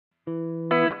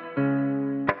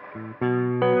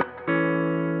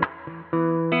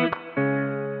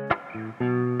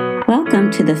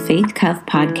Welcome to the Faith Cuff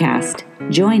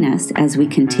podcast. Join us as we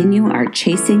continue our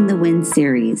Chasing the Wind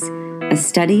series, a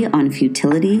study on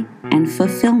futility and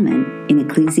fulfillment in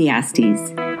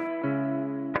Ecclesiastes.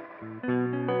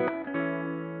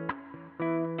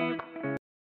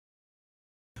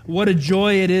 What a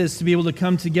joy it is to be able to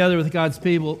come together with God's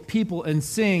people and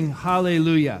sing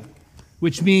Hallelujah,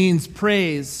 which means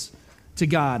praise to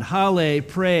God. Halle,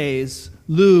 praise,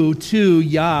 Lu, to,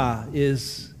 Yah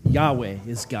is Yahweh,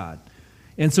 is God.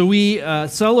 And so we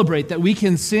celebrate that we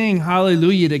can sing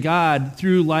hallelujah to God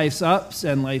through life's ups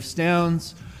and life's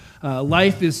downs.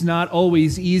 Life is not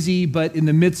always easy, but in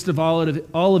the midst of all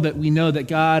of it, we know that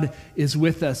God is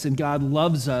with us and God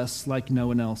loves us like no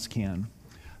one else can.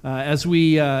 As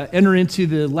we enter into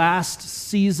the last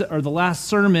season or the last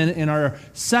sermon in our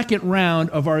second round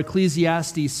of our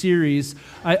Ecclesiastes series,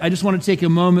 I just want to take a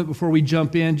moment before we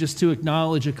jump in just to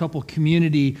acknowledge a couple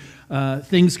community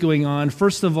things going on.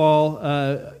 First of all,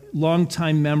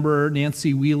 longtime member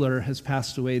Nancy Wheeler has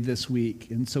passed away this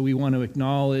week, and so we want to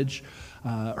acknowledge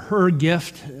her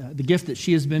gift, the gift that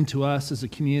she has been to us as a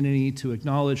community, to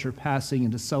acknowledge her passing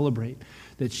and to celebrate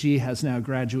that she has now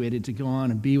graduated to go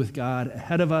on and be with God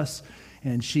ahead of us,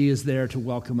 and she is there to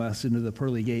welcome us into the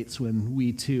pearly gates when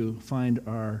we too find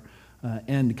our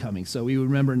end coming. So we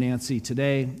remember Nancy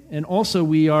today. And also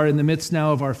we are in the midst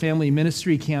now of our family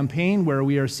ministry campaign where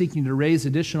we are seeking to raise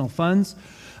additional funds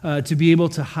to be able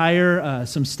to hire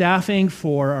some staffing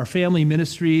for our family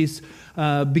ministries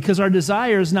because our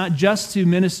desire is not just to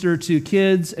minister to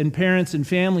kids and parents and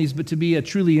families, but to be a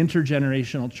truly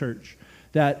intergenerational church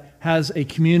that has a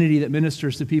community that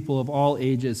ministers to people of all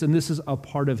ages, and this is a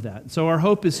part of that. So our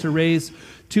hope is to raise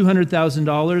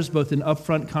 $200,000, both in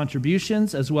upfront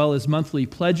contributions as well as monthly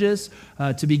pledges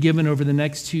to be given over the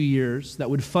next 2 years that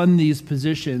would fund these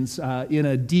positions in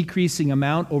a decreasing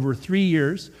amount over 3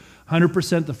 years,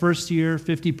 100% the first year,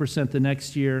 50% the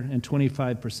next year, and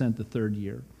 25% the third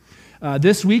year.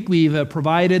 This week, we've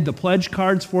provided the pledge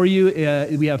cards for you.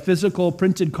 We have physical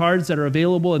printed cards that are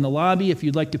available in the lobby if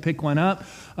you'd like to pick one up.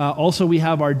 Also, we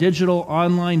have our digital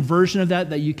online version of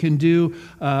that you can do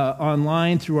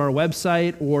online through our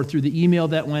website or through the email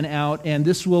that went out. And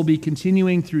this will be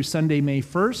continuing through Sunday, May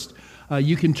 1st.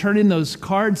 You can turn in those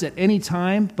cards at any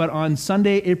time, but on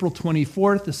Sunday, April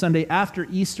 24th, the Sunday after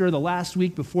Easter, the last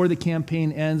week before the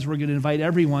campaign ends, we're going to invite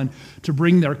everyone to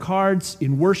bring their cards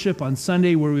in worship on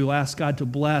Sunday, where we will ask God to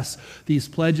bless these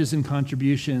pledges and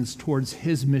contributions towards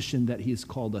His mission that He's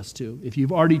called us to. If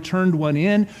you've already turned one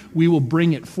in, we will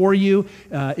bring it for you.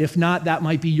 If not, that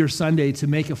might be your Sunday to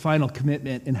make a final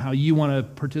commitment in how you want to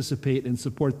participate and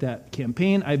support that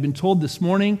campaign. I've been told this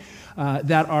morning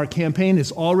that our campaign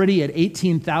is already at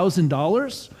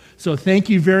 $18,000. So thank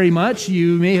you very much.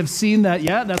 You may have seen that.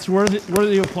 Yeah, that's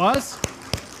worthy of applause.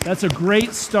 That's a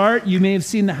great start. You may have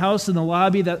seen the house in the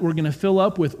lobby that we're going to fill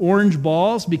up with orange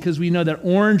balls because we know that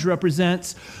orange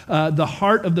represents the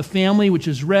heart of the family, which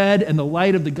is red, and the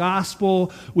light of the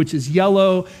gospel, which is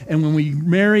yellow. And when we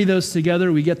marry those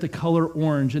together, we get the color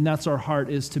orange. And that's our heart,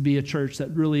 is to be a church that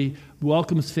really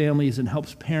welcomes families and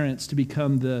helps parents to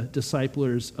become the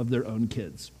disciplers of their own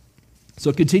kids.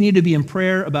 So continue to be in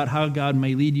prayer about how God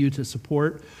may lead you to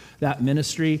support that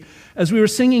ministry. As we were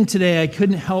singing today, I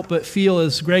couldn't help but feel,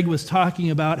 as Greg was talking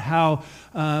about, how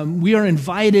we are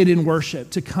invited in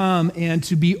worship to come and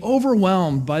to be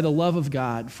overwhelmed by the love of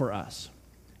God for us.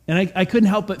 And I couldn't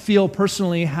help but feel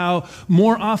personally how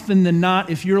more often than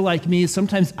not, if you're like me,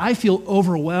 sometimes I feel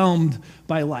overwhelmed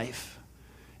by life.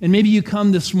 And maybe you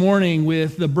come this morning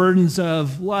with the burdens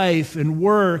of life and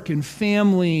work and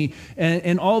family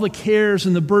and all the cares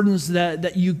and the burdens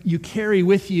that you carry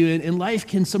with you. And life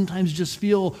can sometimes just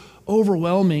feel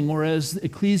overwhelming, or as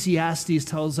Ecclesiastes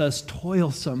tells us,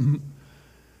 toilsome.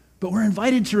 But we're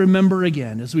invited to remember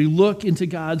again, as we look into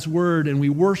God's word and we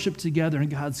worship together in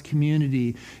God's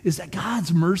community, is that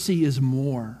God's mercy is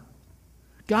more.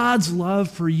 God's love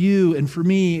for you and for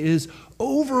me is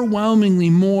overwhelmingly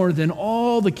more than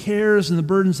all the cares and the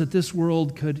burdens that this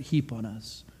world could heap on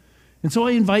us. And so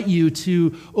I invite you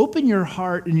to open your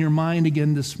heart and your mind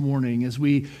again this morning as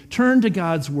we turn to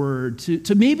God's word,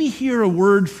 to maybe hear a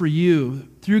word for you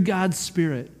through God's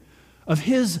Spirit of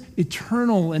His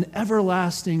eternal and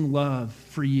everlasting love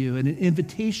for you, and an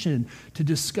invitation to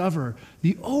discover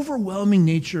the overwhelming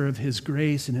nature of His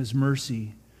grace and His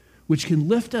mercy, which can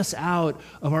lift us out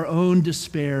of our own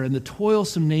despair and the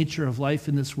toilsome nature of life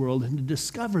in this world, and to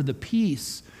discover the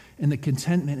peace and the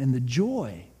contentment and the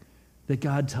joy that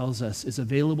God tells us is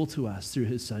available to us through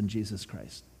His Son, Jesus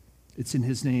Christ. It's in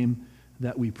His name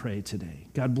that we pray today.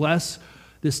 God bless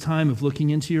this time of looking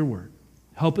into your word.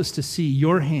 Help us to see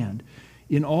your hand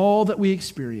in all that we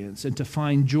experience and to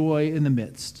find joy in the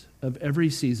midst of every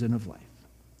season of life.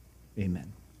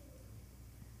 Amen.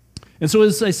 And so,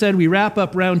 as I said, we wrap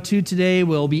up round 2 today.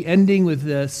 We'll be ending with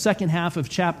the second half of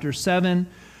chapter 7.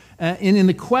 And in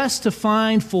the quest to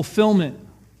find fulfillment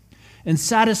and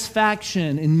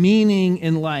satisfaction and meaning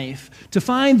in life, to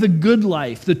find the good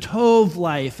life, the Tov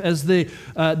life, as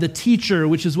the teacher,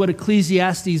 which is what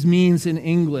Ecclesiastes means in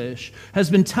English,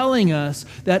 has been telling us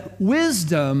that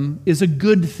wisdom is a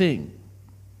good thing.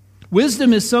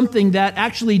 Wisdom is something that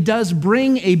actually does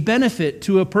bring a benefit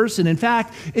to a person. In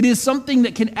fact, it is something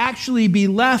that can actually be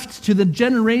left to the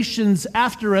generations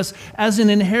after us as an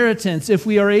inheritance if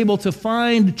we are able to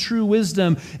find true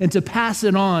wisdom and to pass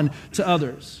it on to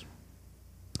others.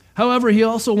 However, he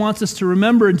also wants us to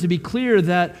remember and to be clear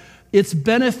that its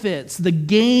benefits, the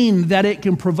gain that it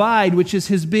can provide, which is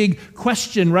his big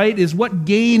question, right, is what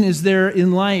gain is there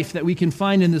in life that we can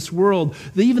find in this world?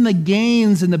 Even the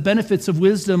gains and the benefits of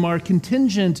wisdom are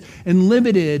contingent and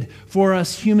limited for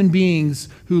us human beings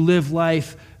who live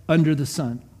life under the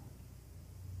sun.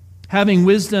 Having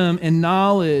wisdom and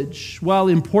knowledge, while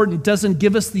important, doesn't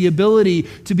give us the ability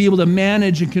to be able to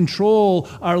manage and control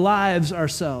our lives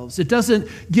ourselves. It doesn't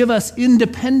give us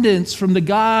independence from the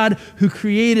God who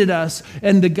created us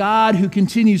and the God who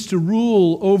continues to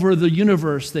rule over the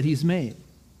universe that he's made.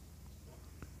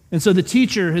 And so the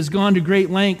teacher has gone to great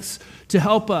lengths to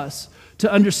help us to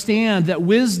understand that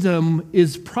wisdom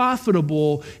is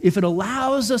profitable if it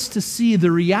allows us to see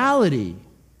the reality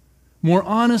more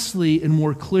honestly and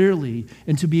more clearly,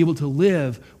 and to be able to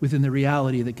live within the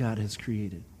reality that God has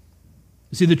created.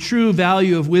 You see, the true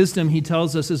value of wisdom, he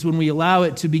tells us, is when we allow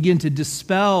it to begin to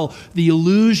dispel the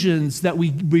illusions that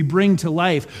we bring to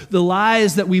life, the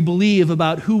lies that we believe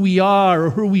about who we are or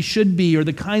who we should be or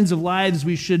the kinds of lives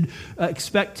we should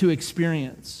expect to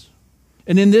experience.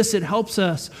 And in this, it helps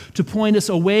us to point us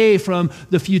away from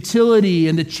the futility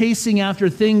and the chasing after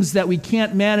things that we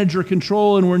can't manage or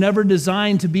control and were never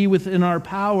designed to be within our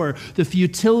power, the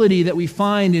futility that we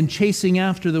find in chasing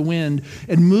after the wind,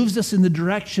 and moves us in the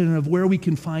direction of where we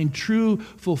can find true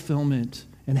fulfillment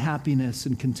and happiness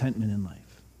and contentment in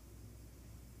life.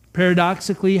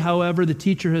 Paradoxically, however, the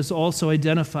teacher has also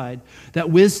identified that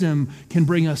wisdom can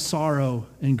bring us sorrow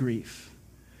and grief.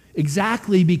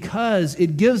 Exactly because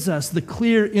it gives us the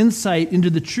clear insight into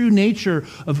the true nature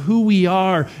of who we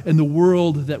are and the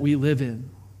world that we live in.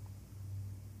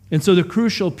 And so the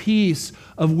crucial piece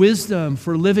of wisdom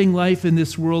for living life in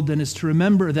this world then is to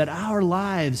remember that our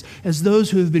lives, as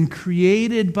those who have been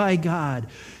created by God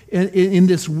in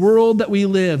this world that we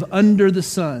live under the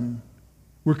sun,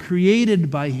 were created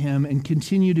by him and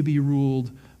continue to be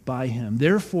ruled by him.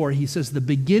 Therefore, he says the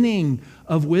beginning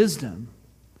of wisdom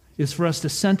is for us to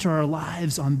center our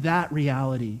lives on that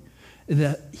reality,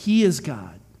 that he is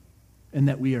God and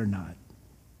that we are not.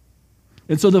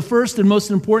 And so the first and most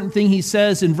important thing he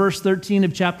says in verse 13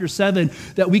 of chapter 7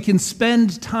 that we can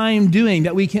spend time doing,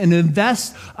 that we can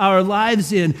invest our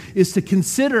lives in, is to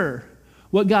consider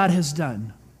what God has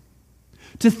done.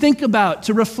 To think about,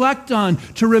 to reflect on,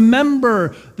 to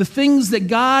remember the things that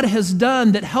God has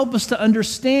done that help us to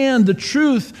understand the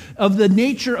truth of the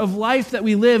nature of life that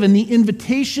we live and the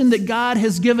invitation that God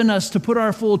has given us to put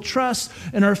our full trust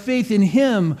and our faith in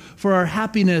him for our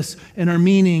happiness and our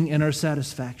meaning and our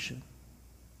satisfaction.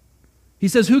 He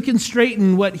says, who can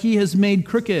straighten what he has made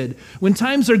crooked? When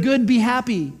times are good, be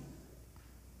happy.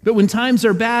 But when times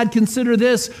are bad, consider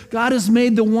this: God has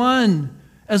made the one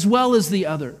as well as the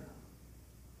other.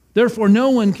 Therefore,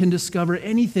 no one can discover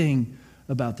anything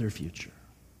about their future.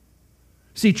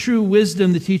 See, true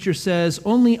wisdom, the teacher says,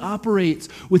 only operates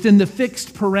within the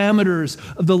fixed parameters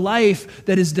of the life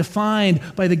that is defined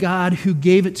by the God who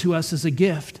gave it to us as a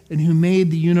gift and who made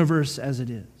the universe as it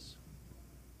is.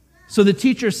 So the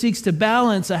teacher seeks to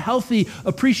balance a healthy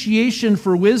appreciation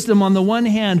for wisdom on the one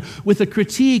hand with a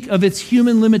critique of its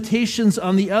human limitations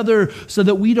on the other, so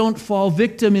that we don't fall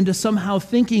victim into somehow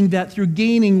thinking that through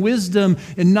gaining wisdom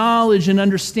and knowledge and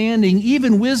understanding,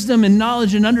 even wisdom and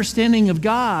knowledge and understanding of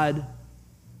God,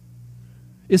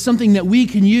 is something that we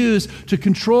can use to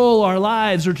control our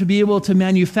lives or to be able to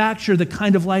manufacture the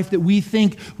kind of life that we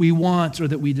think we want or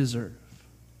that we deserve.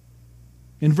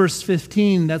 In verse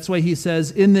 15, that's why he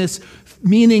says, in this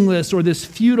meaningless or this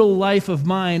futile life of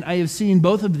mine, I have seen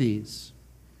both of these.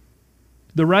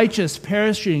 The righteous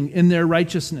perishing in their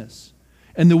righteousness,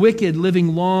 and the wicked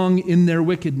living long in their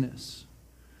wickedness.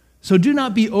 So do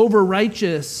not be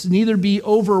over-righteous, neither be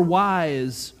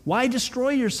over-wise. Why destroy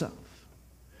yourself?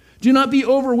 Do not be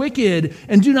over-wicked,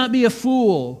 and do not be a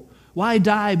fool. Why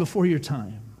die before your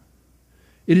time?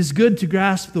 It is good to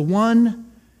grasp the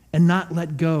one and not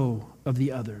let go of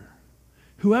the other.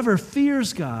 Whoever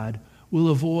fears God will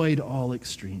avoid all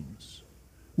extremes.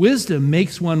 Wisdom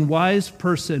makes one wise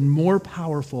person more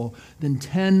powerful than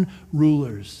 10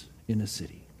 rulers in a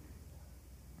city.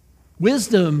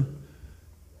 Wisdom,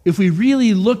 if we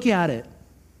really look at it,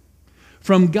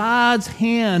 from God's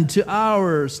hand to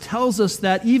ours, tells us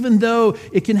that even though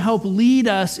it can help lead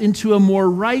us into a more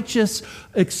righteous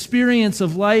experience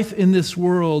of life in this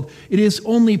world, it is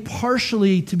only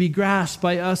partially to be grasped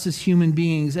by us as human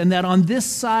beings, and that on this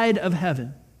side of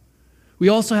heaven, we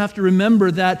also have to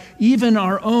remember that even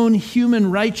our own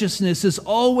human righteousness is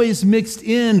always mixed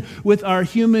in with our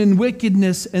human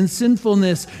wickedness and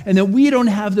sinfulness, and that we don't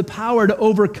have the power to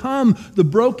overcome the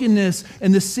brokenness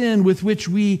and the sin with which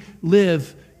we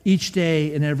live each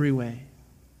day in every way.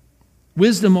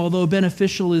 Wisdom, although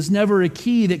beneficial, is never a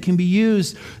key that can be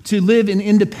used to live in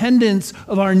independence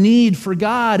of our need for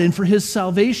God and for His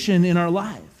salvation in our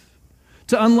life.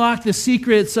 To unlock the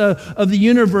secrets of the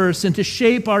universe and to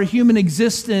shape our human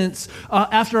existence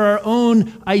after our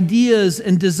own ideas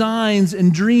and designs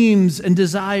and dreams and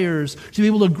desires, to be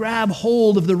able to grab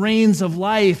hold of the reins of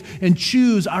life and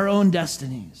choose our own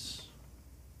destinies.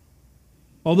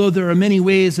 Although there are many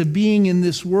ways of being in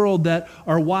this world that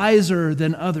are wiser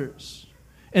than others,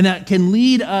 and that can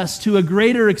lead us to a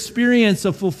greater experience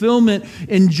of fulfillment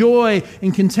and joy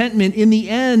and contentment. In the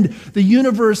end, the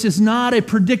universe is not a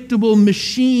predictable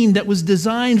machine that was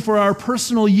designed for our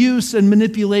personal use and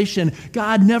manipulation.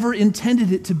 God never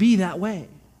intended it to be that way.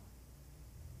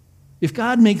 If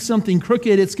God makes something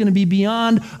crooked, it's going to be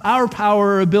beyond our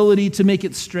power or ability to make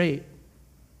it straight.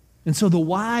 And so the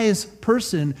wise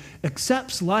person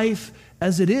accepts life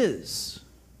as it is,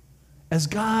 as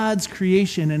God's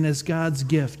creation and as God's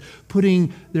gift,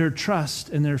 putting their trust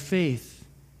and their faith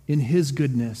in His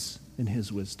goodness and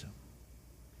His wisdom.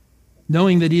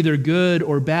 Knowing that either good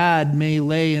or bad may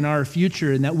lay in our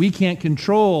future and that we can't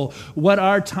control what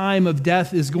our time of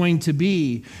death is going to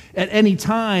be. At any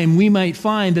time, we might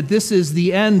find that this is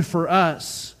the end for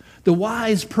us. The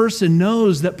wise person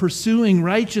knows that pursuing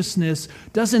righteousness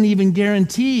doesn't even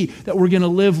guarantee that we're going to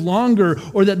live longer,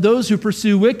 or that those who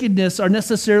pursue wickedness are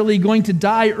necessarily going to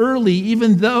die early,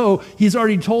 even though He's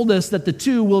already told us that the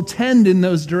two will tend in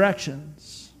those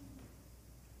directions.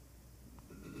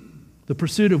 The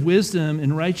pursuit of wisdom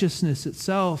and righteousness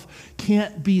itself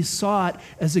can't be sought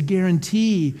as a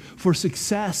guarantee for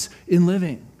success in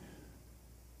living.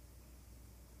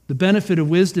 The benefit of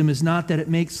wisdom is not that it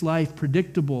makes life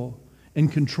predictable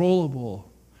and controllable.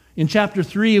 In chapter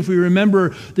 3, if we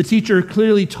remember, the teacher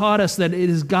clearly taught us that it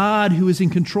is God who is in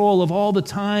control of all the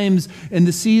times and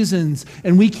the seasons,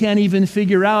 and we can't even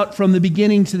figure out from the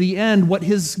beginning to the end what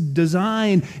His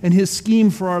design and His scheme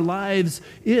for our lives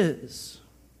is.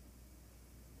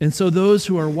 And so those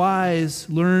who are wise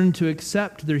learn to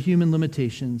accept their human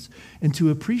limitations and to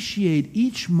appreciate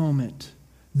each moment,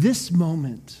 this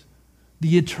moment,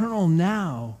 the eternal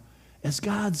now, as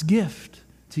God's gift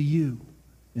to you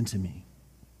and to me.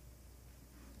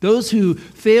 Those who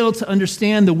fail to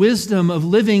understand the wisdom of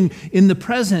living in the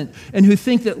present and who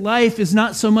think that life is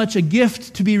not so much a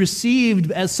gift to be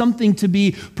received as something to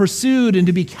be pursued and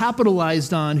to be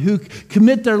capitalized on, who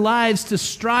commit their lives to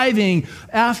striving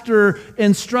after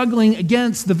and struggling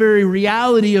against the very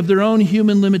reality of their own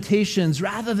human limitations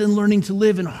rather than learning to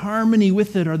live in harmony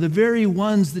with it, are the very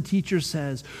ones, the teacher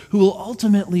says, who will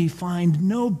ultimately find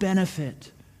no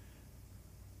benefit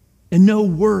and no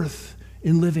worth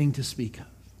in living to speak of.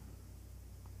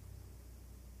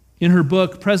 In her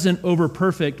book, Present Over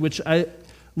Perfect, which I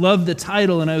love the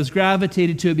title and I was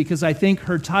gravitated to it because I think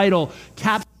her title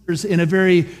captures in a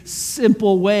very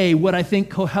simple way what I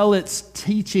think Kohelet's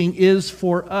teaching is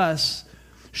for us.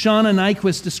 Shauna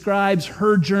Nyquist describes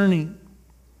her journey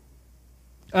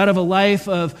out of a life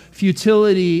of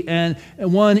futility and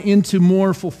one into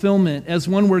more fulfillment as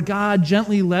one where God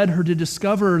gently led her to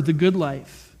discover the good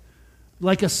life,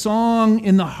 like a song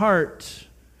in the heart,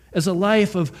 as a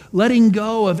life of letting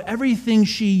go of everything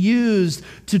she used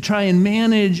to try and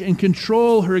manage and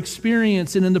control her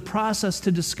experience, and in the process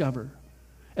to discover.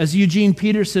 As Eugene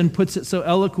Peterson puts it so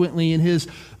eloquently in his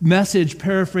message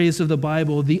paraphrase of the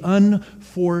Bible, the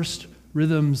unforced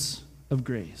rhythms of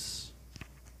grace.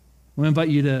 I invite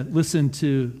you to listen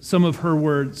to some of her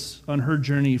words on her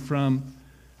journey from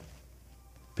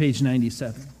page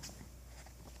 97.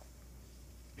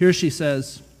 Here she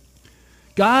says,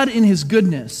 God in His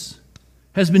goodness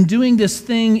has been doing this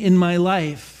thing in my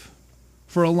life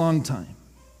for a long time,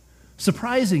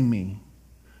 surprising me,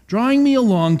 drawing me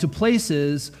along to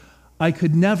places I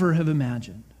could never have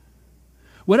imagined.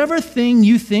 Whatever thing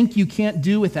you think you can't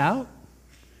do without,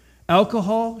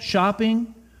 alcohol,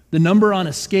 shopping, the number on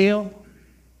a scale,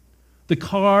 the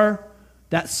car,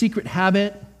 that secret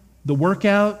habit, the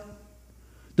workout,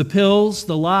 the pills,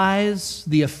 the lies,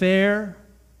 the affair,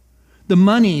 the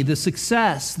money, the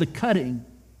success, the cutting.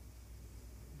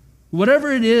 Whatever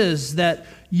it is that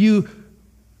you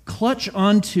clutch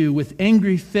onto with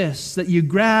angry fists, that you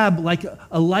grab like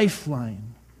a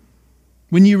lifeline,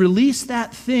 when you release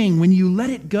that thing, when you let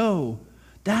it go,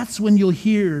 that's when you'll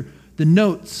hear the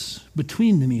notes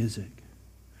between the music.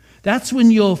 That's when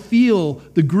you'll feel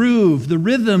the groove, the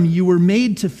rhythm you were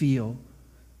made to feel,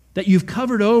 that you've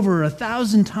covered over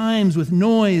 1,000 times with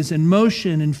noise and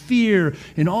motion and fear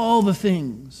and all the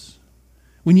things.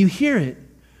 When you hear it,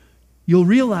 you'll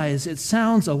realize it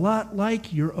sounds a lot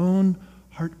like your own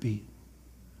heartbeat.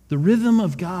 The rhythm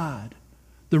of God,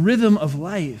 the rhythm of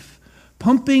life,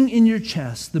 pumping in your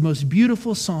chest, the most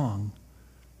beautiful song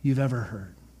you've ever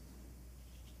heard.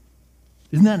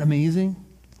 Isn't that amazing?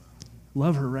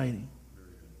 Love her writing.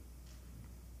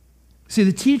 See,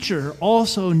 the teacher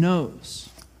also knows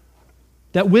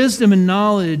that wisdom and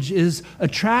knowledge is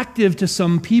attractive to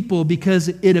some people because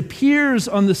it appears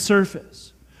on the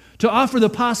surface to offer the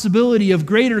possibility of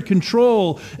greater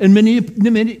control and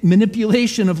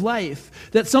manipulation of life.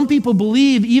 That some people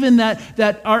believe even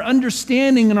that our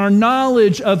understanding and our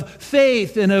knowledge of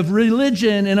faith and of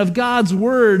religion and of God's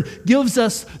word gives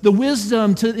us the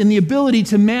wisdom and the ability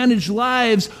to manage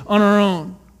lives on our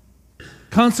own.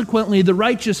 Consequently, the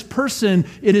righteous person,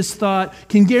 it is thought,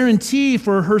 can guarantee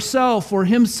for herself or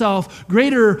himself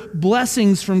greater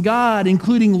blessings from God,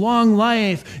 including long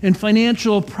life and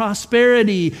financial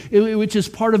prosperity, which is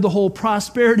part of the whole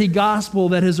prosperity gospel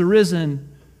that has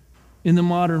arisen in the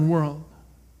modern world.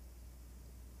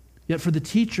 Yet for the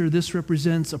teacher, this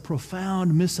represents a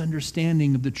profound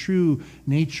misunderstanding of the true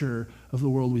nature of the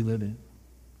world we live in.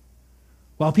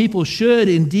 While people should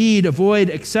indeed avoid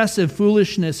excessive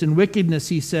foolishness and wickedness,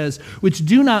 he says, which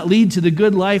do not lead to the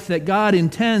good life that God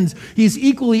intends, he's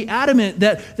equally adamant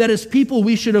that as people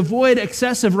we should avoid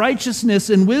excessive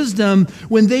righteousness and wisdom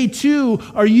when they too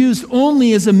are used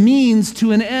only as a means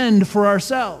to an end for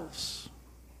ourselves.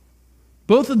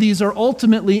 Both of these are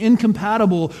ultimately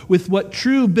incompatible with what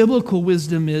true biblical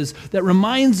wisdom is, that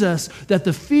reminds us that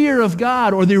the fear of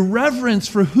God or the reverence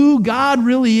for who God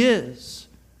really is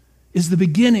the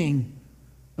beginning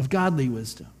of godly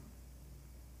wisdom.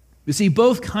 You see,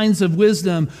 both kinds of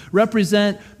wisdom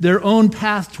represent their own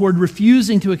path toward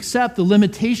refusing to accept the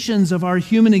limitations of our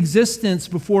human existence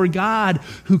before God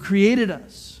who created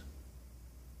us.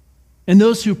 And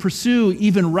those who pursue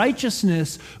even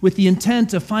righteousness with the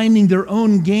intent of finding their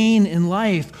own gain in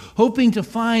life, hoping to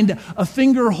find a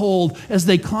fingerhold as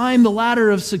they climb the ladder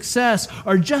of success,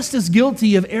 are just as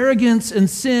guilty of arrogance and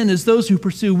sin as those who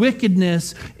pursue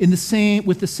wickedness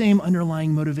with the same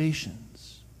underlying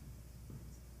motivations.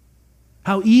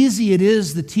 How easy it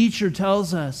is, the teacher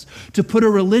tells us, to put a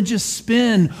religious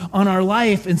spin on our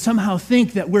life and somehow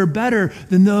think that we're better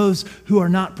than those who are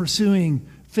not pursuing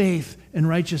faith and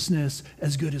righteousness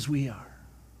as good as we are.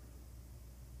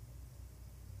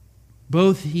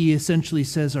 Both, he essentially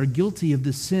says, are guilty of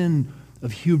the sin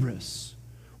of hubris,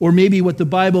 or maybe what the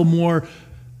Bible more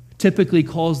typically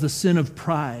calls the sin of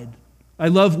pride. I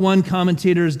love one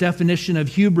commentator's definition of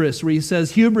hubris, where he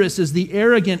says, hubris is the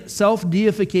arrogant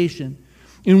self-deification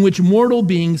in which mortal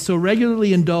beings so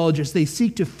regularly indulge as they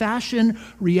seek to fashion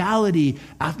reality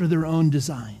after their own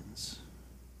design.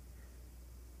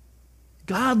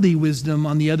 Godly wisdom,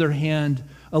 on the other hand,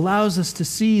 allows us to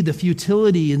see the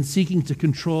futility in seeking to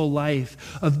control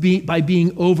life by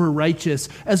being over-righteous,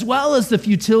 as well as the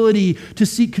futility to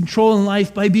seek control in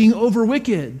life by being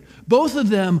over-wicked. Both of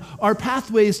them are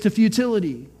pathways to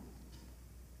futility.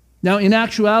 Now, in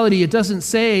actuality, it doesn't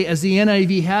say, as the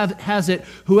NIV has it,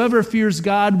 whoever fears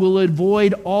God will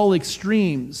avoid all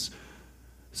extremes.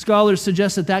 Scholars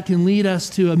suggest that can lead us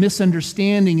to a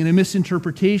misunderstanding and a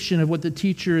misinterpretation of what the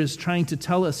teacher is trying to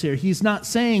tell us here. He's not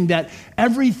saying that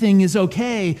everything is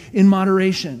okay in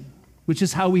moderation, which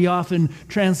is how we often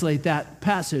translate that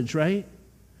passage, right?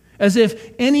 As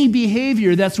if any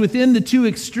behavior that's within the two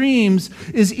extremes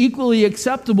is equally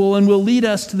acceptable and will lead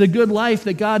us to the good life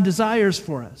that God desires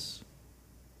for us.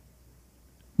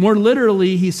 More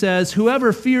literally, he says,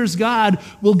 whoever fears God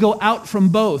will go out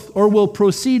from both, or will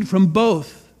proceed from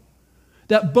both.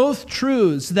 That both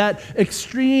truths, that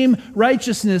extreme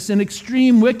righteousness and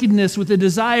extreme wickedness with a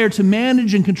desire to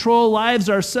manage and control lives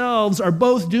ourselves, are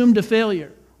both doomed to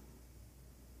failure.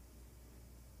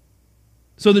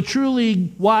 So the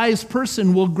truly wise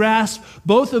person will grasp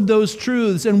both of those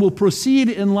truths and will proceed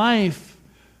in life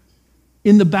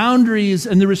in the boundaries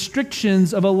and the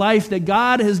restrictions of a life that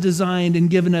God has designed and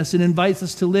given us and invites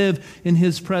us to live in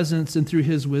His presence and through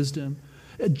His wisdom.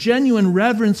 A genuine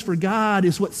reverence for God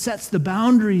is what sets the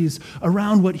boundaries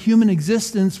around what human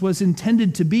existence was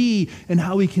intended to be and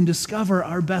how we can discover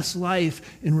our best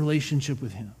life in relationship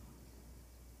with Him.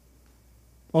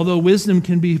 Although wisdom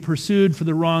can be pursued for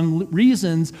the wrong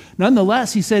reasons,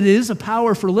 nonetheless, he said it is a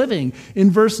power for living. In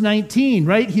verse 19,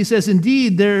 right? He says,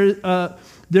 indeed, there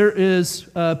is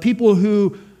people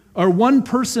who are one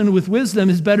person with wisdom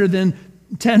is better than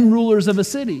 10 rulers of a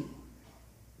city.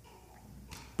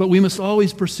 But we must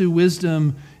always pursue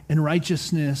wisdom and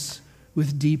righteousness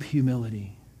with deep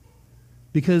humility.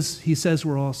 Because he says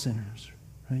we're all sinners,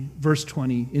 right? Verse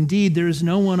 20, indeed, there is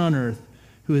no one on earth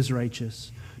who is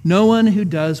righteous. No one who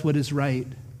does what is right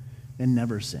and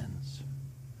never sins.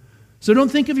 So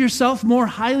don't think of yourself more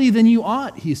highly than you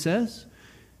ought, he says.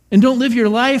 And don't live your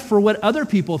life for what other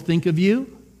people think of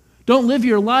you. Don't live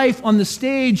your life on the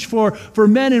stage for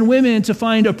men and women to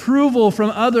find approval from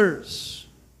others.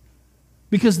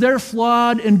 Because they're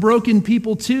flawed and broken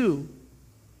people too.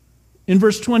 In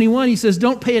verse 21, he says,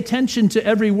 don't pay attention to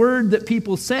every word that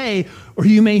people say, or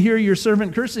you may hear your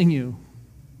servant cursing you.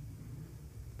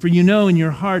 For you know in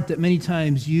your heart that many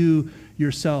times you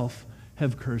yourself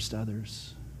have cursed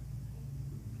others.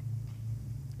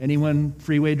 Anyone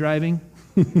freeway driving?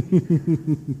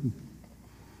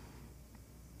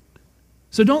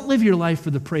 So don't live your life for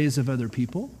the praise of other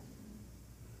people.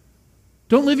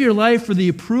 Don't live your life for the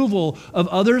approval of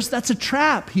others. That's a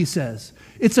trap, he says.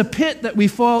 It's a pit that we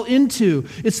fall into.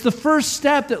 It's the first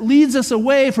step that leads us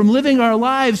away from living our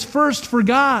lives first for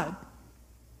God.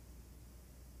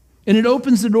 And it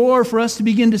opens the door for us to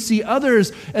begin to see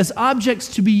others as objects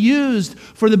to be used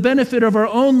for the benefit of our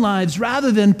own lives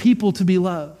rather than people to be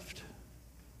loved.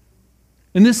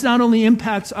 And this not only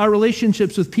impacts our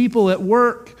relationships with people at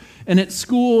work and at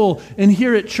school and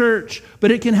here at church,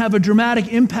 but it can have a dramatic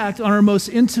impact on our most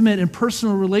intimate and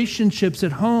personal relationships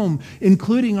at home,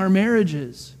 including our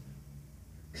marriages.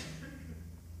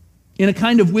 In a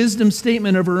kind of wisdom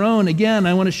statement of her own, again,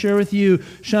 I want to share with you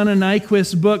Shauna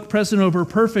Nyquist's book, Present Over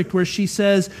Perfect, where she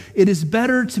says, it is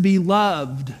better to be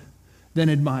loved than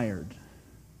admired.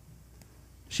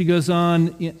 She goes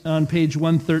on page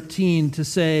 113 to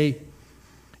say,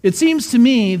 it seems to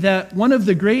me that one of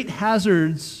the great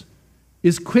hazards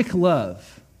is quick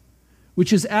love,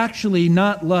 which is actually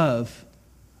not love,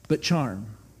 but charm.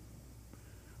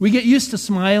 We get used to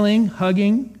smiling,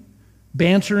 hugging,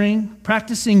 bantering,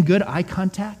 practicing good eye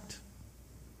contact.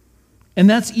 And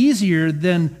that's easier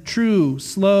than true,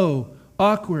 slow,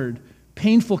 awkward,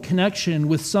 painful connection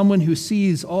with someone who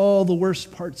sees all the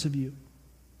worst parts of you.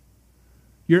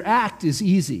 Your act is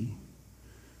easy.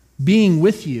 Being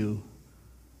with you,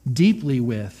 deeply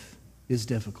with, is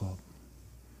difficult.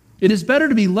 It is better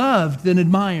to be loved than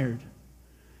admired.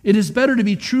 It is better to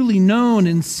be truly known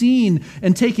and seen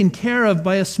and taken care of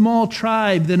by a small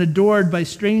tribe than adored by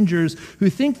strangers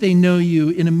who think they know you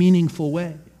in a meaningful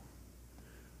way.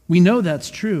 We know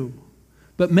that's true,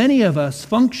 but many of us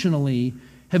functionally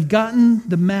have gotten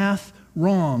the math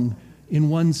wrong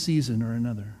in one season or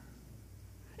another.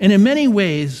 And in many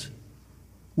ways,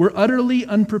 we're utterly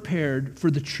unprepared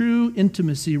for the true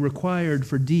intimacy required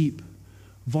for deep,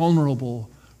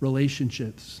 vulnerable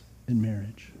relationships in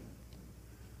marriage.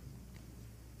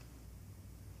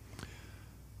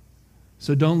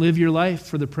 So don't live your life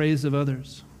for the praise of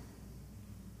others.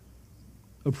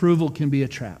 Approval can be a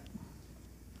trap.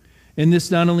 And this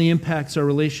not only impacts our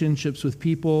relationships with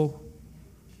people,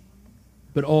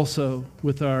 but also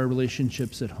with our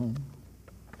relationships at home.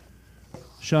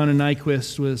 Shauna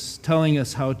Nyquist was telling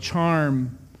us how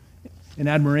charm and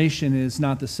admiration is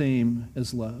not the same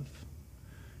as love.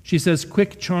 She says,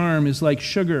 quick charm is like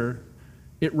sugar.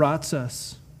 It rots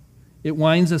us. It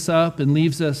winds us up and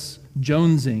leaves us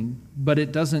jonesing, but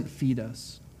it doesn't feed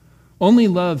us. Only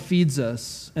love feeds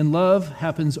us, and love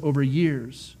happens over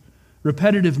years.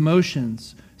 Repetitive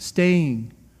motions,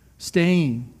 staying,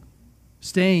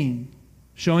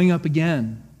 showing up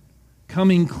again,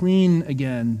 coming clean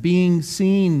again, being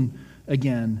seen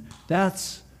again.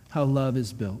 That's how love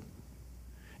is built.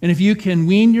 And if you can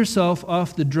wean yourself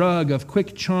off the drug of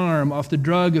quick charm, off the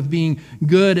drug of being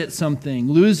good at something,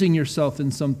 losing yourself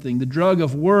in something, the drug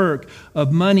of work,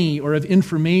 of money, or of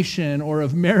information, or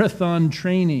of marathon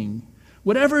training,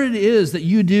 whatever it is that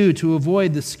you do to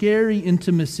avoid the scary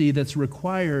intimacy that's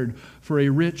required for a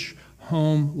rich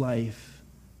home life,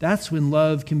 that's when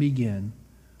love can begin.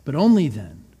 But only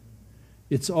then.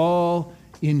 It's all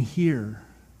in here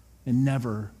and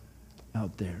never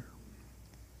out there.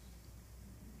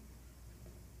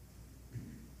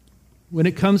 When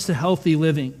it comes to healthy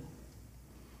living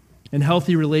and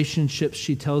healthy relationships,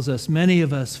 she tells us, many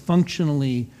of us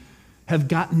functionally have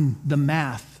gotten the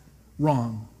math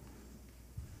wrong.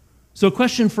 So a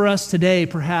question for us today,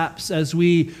 perhaps, as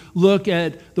we look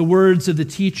at the words of the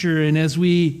teacher and as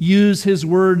we use his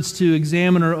words to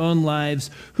examine our own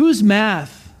lives, whose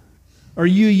math are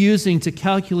you using to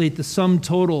calculate the sum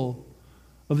total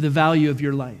of the value of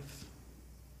your life?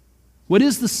 What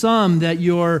is the sum that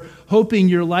you're hoping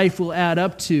your life will add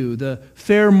up to, the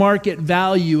fair market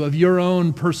value of your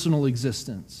own personal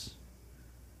existence?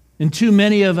 And too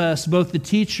many of us, both the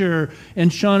teacher and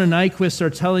Shauna Nyquist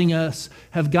are telling us,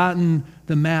 have gotten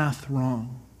the math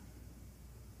wrong.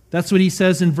 That's what he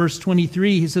says in verse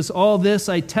 23. He says, all this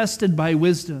I tested by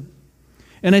wisdom.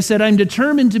 And I said, I'm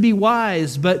determined to be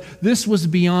wise, but this was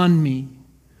beyond me.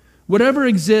 Whatever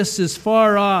exists is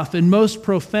far off and most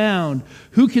profound.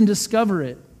 Who can discover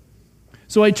it?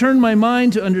 So I turned my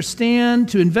mind to understand,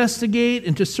 to investigate,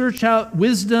 and to search out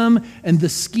wisdom and the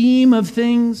scheme of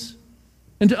things,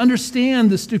 and to understand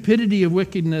the stupidity of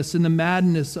wickedness and the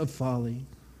madness of folly.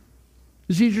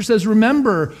 The teacher says,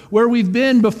 remember where we've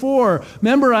been before.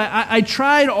 Remember, I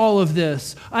tried all of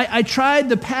this. I tried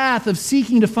the path of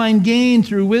seeking to find gain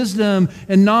through wisdom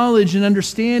and knowledge and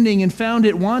understanding and found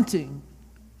it wanting.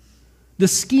 The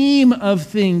scheme of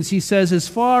things, he says, is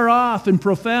far off and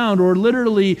profound, or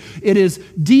literally, it is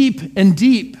deep and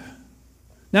deep.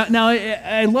 Now,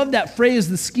 I love that phrase,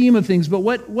 the scheme of things, but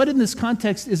what in this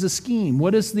context is a scheme?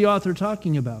 What is the author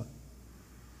talking about?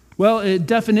 Well, a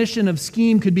definition of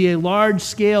scheme could be a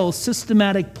large-scale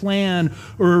systematic plan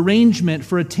or arrangement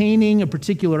for attaining a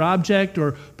particular object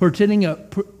or putting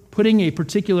a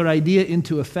particular idea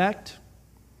into effect.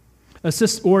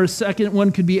 Or a second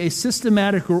one could be a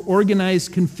systematic or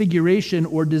organized configuration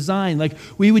or design. Like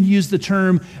we would use the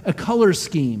term a color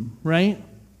scheme, right?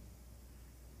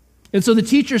 And so the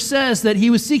teacher says that he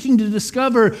was seeking to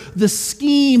discover the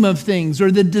scheme of things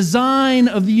or the design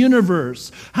of the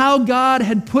universe, how God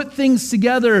had put things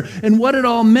together and what it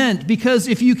all meant. Because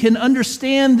if you can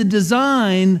understand the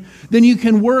design, then you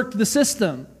can work the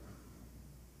system.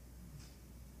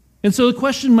 And so the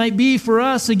question might be for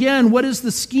us, again, what is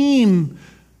the scheme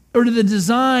or the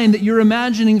design that you're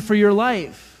imagining for your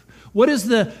life? What is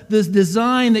the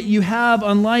design that you have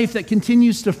on life that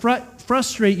continues to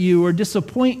frustrate you or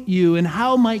disappoint you? And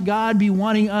how might God be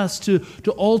wanting us to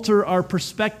alter our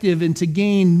perspective and to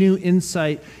gain new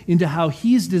insight into how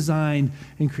He's designed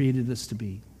and created us to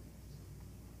be?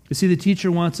 You see, the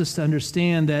teacher wants us to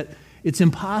understand that it's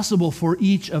impossible for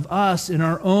each of us in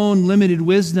our own limited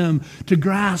wisdom to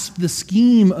grasp the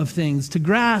scheme of things, to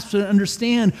grasp and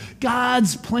understand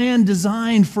God's plan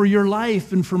designed for your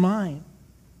life and for mine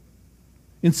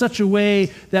in such a way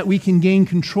that we can gain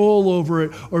control over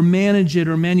it or manage it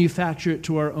or manufacture it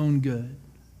to our own good.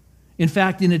 In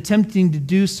fact, in attempting to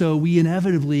do so, we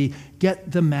inevitably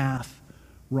get the math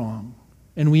wrong,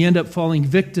 and we end up falling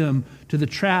victim to the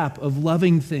trap of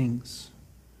loving things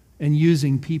and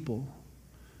using people,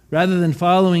 rather than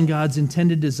following God's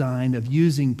intended design of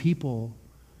using people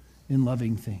in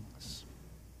loving things.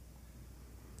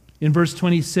 In verse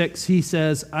 26, he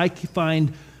says, I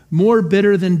find more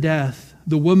bitter than death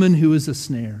the woman who is a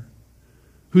snare,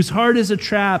 whose heart is a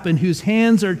trap and whose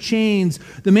hands are chains.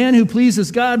 The man who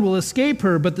pleases God will escape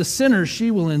her, but the sinner she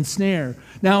will ensnare.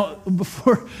 Now,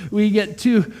 before we get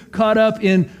too caught up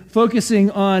in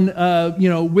focusing on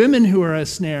women who are a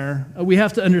snare, we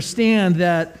have to understand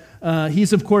that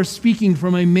he's, of course, speaking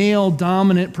from a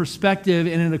male-dominant perspective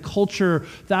and in a culture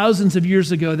thousands of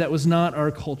years ago that was not our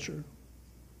culture.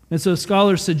 And so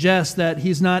scholars suggest that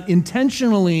he's not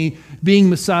intentionally being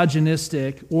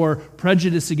misogynistic or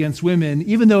prejudiced against women,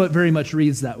 even though it very much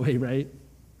reads that way, right?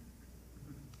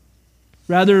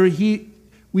 Rather,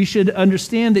 we should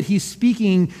understand that he's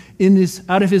speaking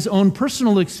out of his own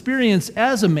personal experience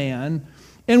as a man,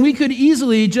 and we could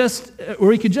just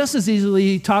as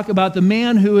easily talk about the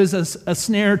man who is a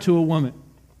snare to a woman,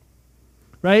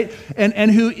 right? And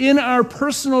who in our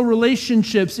personal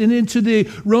relationships and into the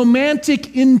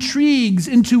romantic intrigues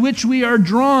into which we are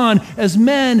drawn as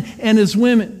men and as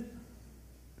women,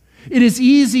 it is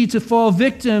easy to fall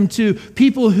victim to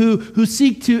people who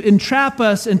seek to entrap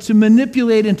us and to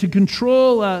manipulate and to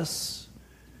control us.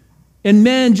 And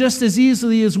men, just as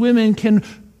easily as women, can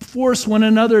force one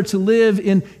another to live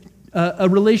in a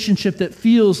relationship that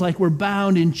feels like we're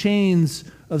bound in chains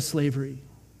of slavery.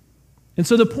 And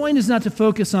so the point is not to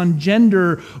focus on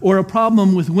gender or a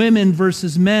problem with women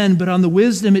versus men, but on the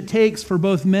wisdom it takes for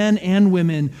both men and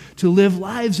women to live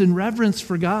lives in reverence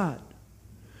for God,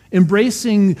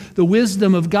 embracing the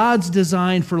wisdom of God's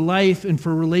design for life and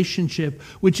for relationship,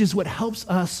 which is what helps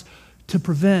us to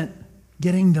prevent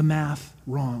getting the math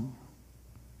wrong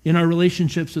in our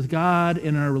relationships with God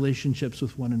and our relationships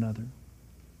with one another.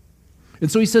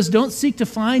 And so he says, don't seek to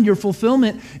find your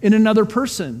fulfillment in another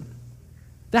person.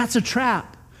 That's a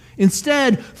trap.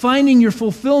 Instead, finding your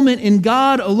fulfillment in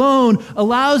God alone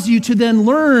allows you to then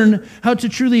learn how to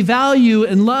truly value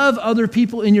and love other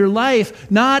people in your life,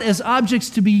 not as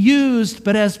objects to be used,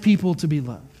 but as people to be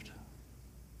loved.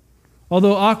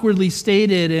 Although awkwardly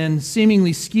stated and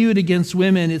seemingly skewed against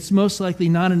women, it's most likely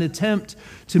not an attempt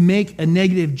to make a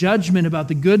negative judgment about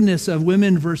the goodness of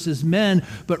women versus men,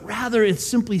 but rather it's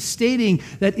simply stating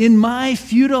that in my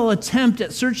futile attempt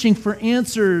at searching for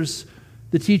answers,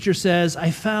 the teacher says,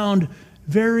 I found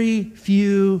very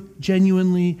few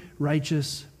genuinely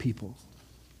righteous people.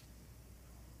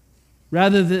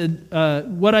 Rather than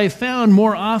what I found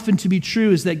more often to be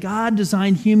true is that God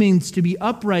designed humans to be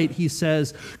upright, he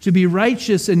says, to be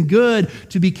righteous and good,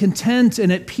 to be content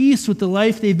and at peace with the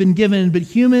life they've been given. But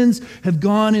humans have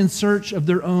gone in search of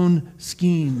their own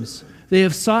schemes. They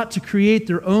have sought to create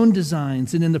their own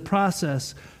designs, and in the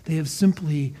process, they have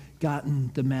simply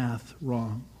gotten the math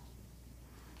wrong.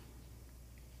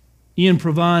 Ian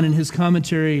Provan, in his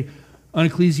commentary on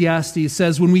Ecclesiastes,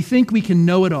 says, when we think we can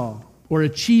know it all, or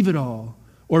achieve it all,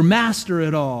 or master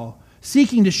it all,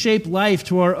 seeking to shape life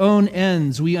to our own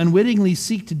ends, we unwittingly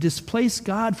seek to displace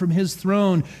God from his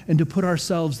throne and to put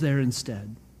ourselves there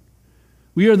instead.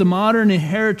 We are the modern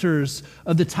inheritors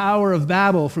of the Tower of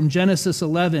Babel from Genesis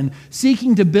 11,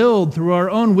 seeking to build through our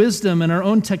own wisdom and our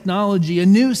own technology a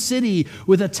new city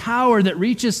with a tower that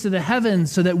reaches to the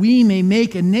heavens so that we may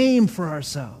make a name for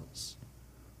ourselves.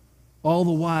 All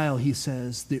the while, he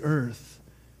says, the earth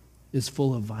is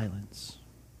full of violence.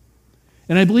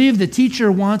 And I believe the teacher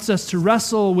wants us to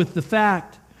wrestle with the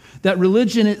fact that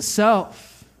religion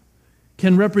itself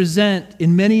can represent,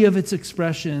 in many of its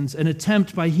expressions, an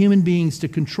attempt by human beings to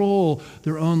control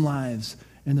their own lives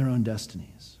and their own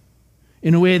destinies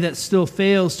in a way that still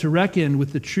fails to reckon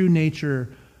with the true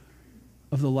nature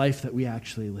of the life that we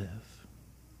actually live.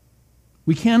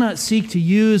 We cannot seek to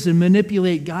use and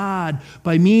manipulate God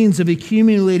by means of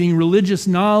accumulating religious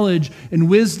knowledge and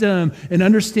wisdom and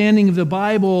understanding of the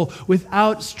Bible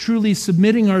without truly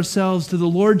submitting ourselves to the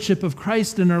lordship of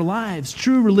Christ in our lives.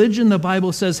 True religion, the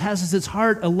Bible says, has as its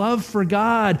heart a love for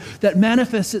God that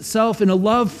manifests itself in a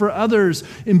love for others,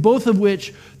 in both of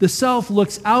which the self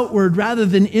looks outward rather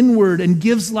than inward and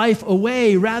gives life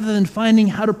away rather than finding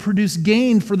how to produce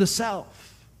gain for the self.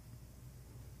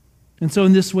 And so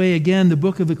in this way, again, the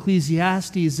book of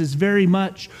Ecclesiastes is very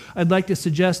much, I'd like to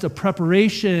suggest, a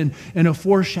preparation and a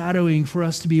foreshadowing for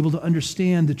us to be able to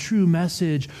understand the true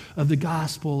message of the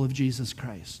gospel of Jesus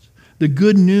Christ. The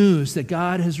good news that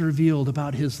God has revealed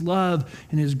about his love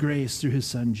and his grace through his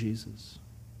son, Jesus.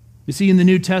 You see, in the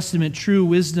New Testament, true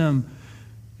wisdom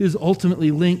is ultimately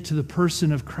linked to the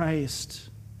person of Christ,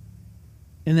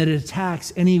 and that it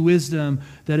attacks any wisdom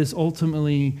that is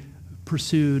ultimately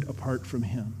pursued apart from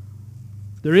him.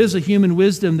 There is a human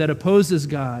wisdom that opposes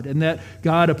God and that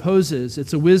God opposes.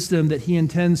 It's a wisdom that he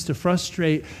intends to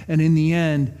frustrate, and in the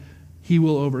end, he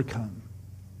will overcome.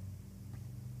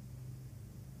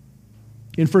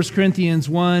 In 1 Corinthians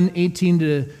 1, 18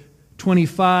 to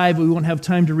 25, we won't have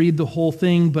time to read the whole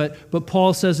thing, but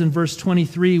Paul says in verse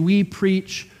 23, we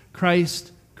preach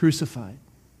Christ crucified.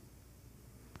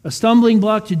 A stumbling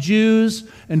block to Jews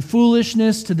and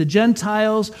foolishness to the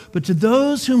Gentiles, but to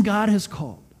those whom God has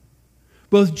called,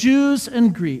 both Jews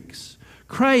and Greeks,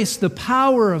 Christ, the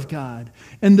power of God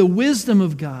and the wisdom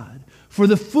of God. For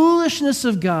the foolishness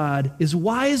of God is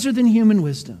wiser than human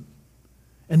wisdom,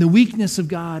 and the weakness of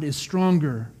God is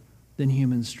stronger than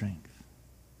human strength.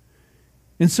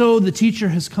 And so the teacher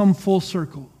has come full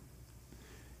circle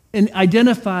and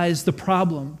identifies the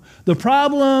problem. The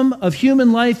problem of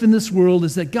human life in this world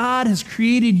is that God has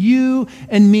created you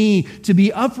and me to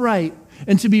be upright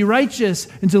and to be righteous,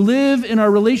 and to live in our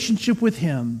relationship with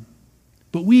him.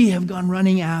 But we have gone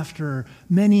running after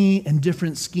many and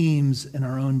different schemes in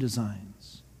our own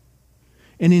designs.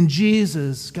 And in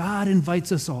Jesus, God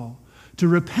invites us all to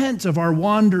repent of our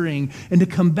wandering and to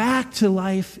come back to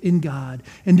life in God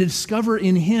and to discover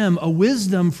in him a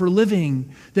wisdom for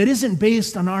living that isn't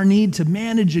based on our need to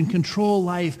manage and control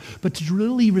life, but to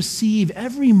really receive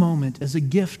every moment as a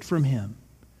gift from him.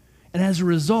 And as a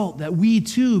result, that we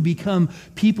too become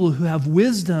people who have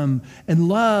wisdom and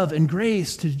love and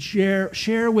grace to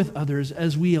share with others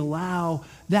as we allow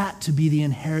that to be the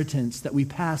inheritance that we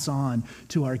pass on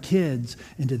to our kids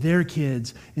and to their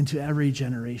kids and to every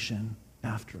generation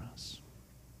after us.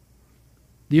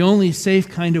 The only safe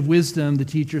kind of wisdom, the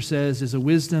teacher says, is a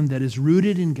wisdom that is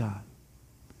rooted in God.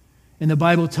 And the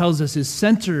Bible tells us is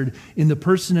centered in the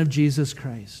person of Jesus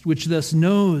Christ, which thus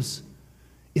knows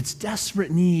its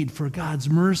desperate need for God's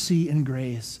mercy and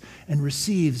grace and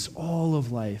receives all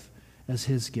of life as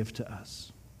his gift to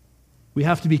us. We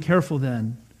have to be careful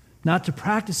then not to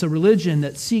practice a religion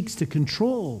that seeks to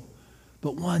control,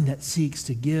 but one that seeks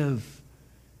to give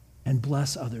and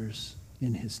bless others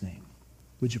in his name.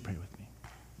 Would you pray with me?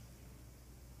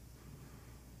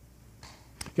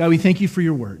 God, we thank you for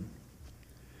your word.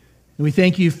 And we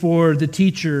thank you for the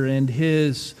teacher and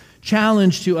his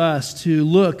challenge to us to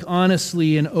look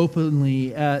honestly and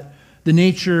openly at the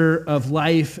nature of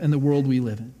life and the world we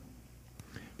live in.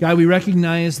 God, we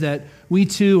recognize that we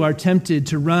too are tempted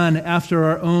to run after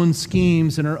our own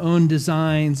schemes and our own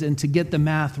designs and to get the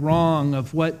math wrong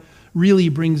of what really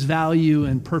brings value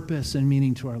and purpose and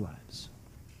meaning to our lives.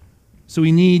 So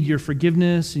we need your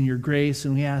forgiveness and your grace,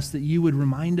 and we ask that you would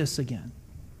remind us again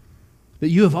that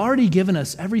you have already given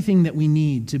us everything that we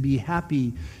need to be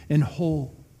happy and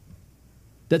whole.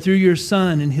 That through your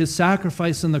Son and his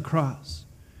sacrifice on the cross,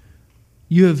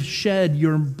 you have shed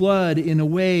your blood in a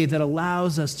way that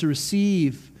allows us to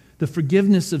receive the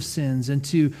forgiveness of sins and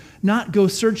to not go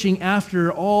searching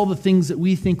after all the things that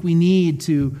we think we need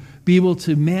to be able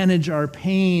to manage our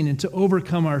pain and to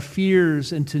overcome our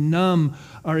fears and to numb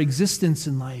our existence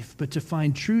in life, but to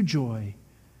find true joy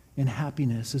and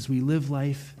happiness as we live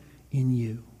life in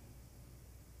you,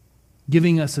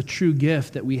 giving us a true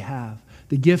gift that we have,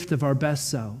 the gift of our best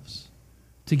selves,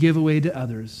 to give away to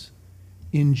others.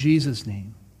 In Jesus'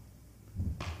 name,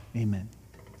 amen.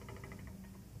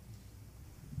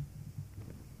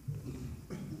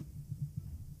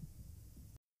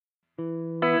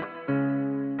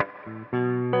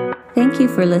 Thank you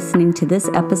for listening to this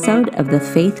episode of the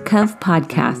Faith Cove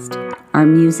podcast. Our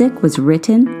music was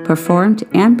written, performed,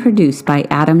 and produced by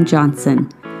Adam Johnson.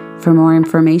 For more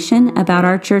information about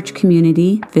our church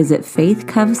community, visit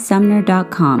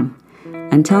faithcovesumner.com.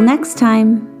 Until next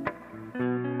time.